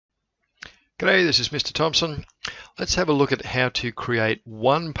G'day, this is Mr. Thompson. Let's have a look at how to create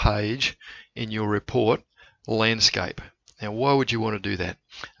one page in your report landscape. Now, why would you want to do that?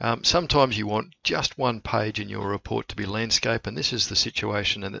 Sometimes you want just one page in your report to be landscape, and this is the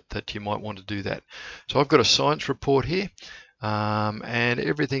situation that you might want to do that. So I've got a science report here, and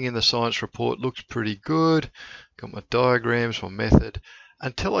everything in the science report looks pretty good. Got my diagrams, my method,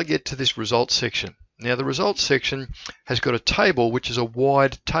 until I get to this results section. Now the results section has got a table which is a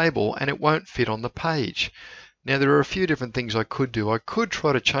wide table and it won't fit on the page. Now there are a few different things I could do. I could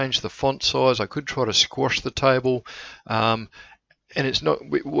try to change the font size, I could try to squash the table, and it's not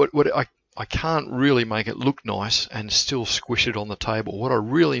I can't really make it look nice and still squish it on the table. What I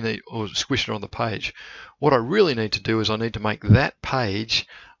really need, or squish it on the page, what I really need to do is I need to make that page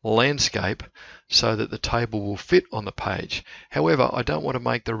landscape so that the table will fit on the page. However, I don't want to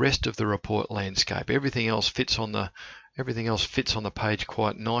make the rest of the report landscape. Everything else fits on the page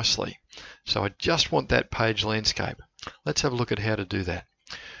quite nicely. So I just want that page landscape. Let's have a look at how to do that.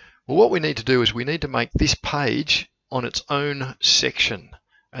 Well, what we need to do is we need to make this page on its own section,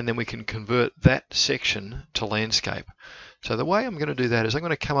 and then we can convert that section to landscape. So the way I'm going to do that is I'm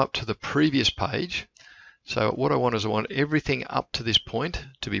going to come up to the previous page. So what I want is I want everything up to this point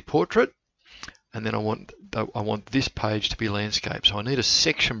to be portrait, and then I want this page to be landscape. So I need a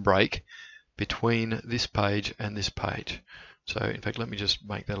section break between this page and this page. So in fact, let me just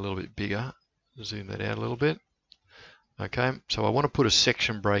make that a little bit bigger, zoom that out a little bit. Okay, so I want to put a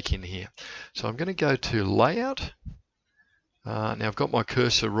section break in here. So I'm going to go to layout. Now I've got my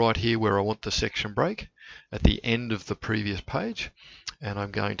cursor right here where I want the section break at the end of the previous page, and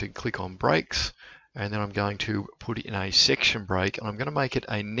I'm going to click on breaks, and then I'm going to put in a section break, and I'm going to make it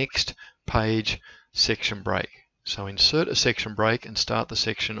a next page section break. So insert a section break and start the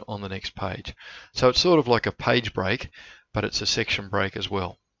section on the next page. So it's sort of like a page break, but it's a section break as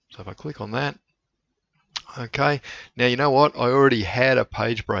well. So if I click on that, okay, now you know what, I already had a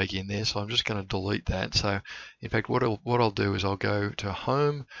page break in there, so I'm just going to delete that. So in fact what I'll do is I'll go to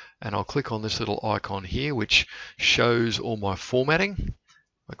home and I'll click on this little icon here which shows all my formatting.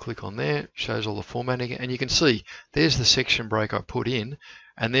 I click on there, shows all the formatting, and you can see there's the section break I put in,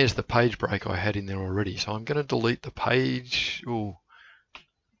 and there's the page break I had in there already. So I'm going to delete the page. Ooh.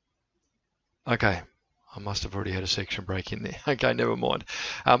 Okay, I must have already had a section break in there. Okay, never mind.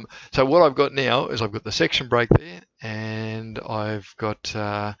 So what I've got now is I've got the section break there, and I've got,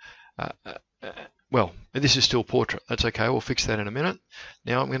 well, this is still portrait. That's okay, we'll fix that in a minute.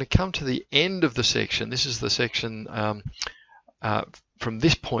 Now I'm going to come to the end of the section. This is the section from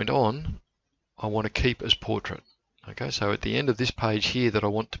this point on, I want to keep as portrait. Okay, so at the end of this page here that I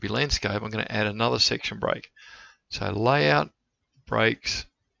want to be landscape, I'm going to add another section break. So layout, breaks,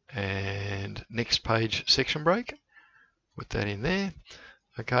 and next page section break. Put that in there.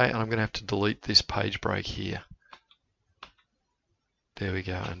 Okay, and I'm going to have to delete this page break here. There we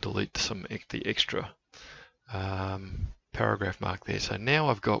go, and delete the extra paragraph mark there. So now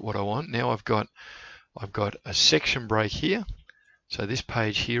I've got what I want. Now I've got a section break here. So this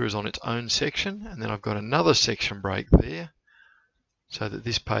page here is on its own section, and then I've got another section break there, so that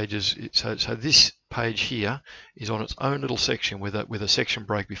this page is so this page here is on its own little section with a section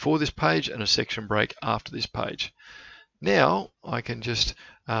break before this page and a section break after this page. Now I can just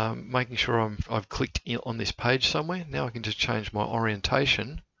making sure I've clicked on this page somewhere. Now I can just change my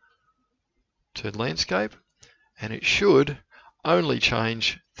orientation to landscape, and it should only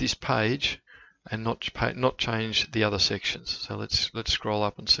change this page and not change the other sections. So let's scroll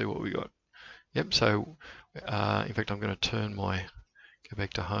up and see what we got. Yep. So in fact, I'm going to go back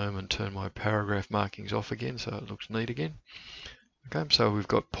to home and turn my paragraph markings off again, so it looks neat again. Okay. So we've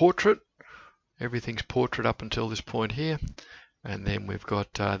got portrait. Everything's portrait up until this point here, and then we've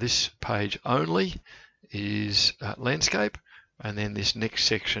got this page only is landscape, and then this next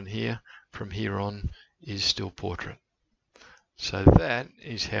section here from here on is still portrait. So that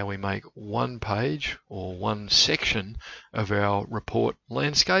is how we make one page or one section of our report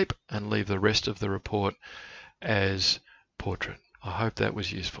landscape and leave the rest of the report as portrait. I hope that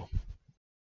was useful.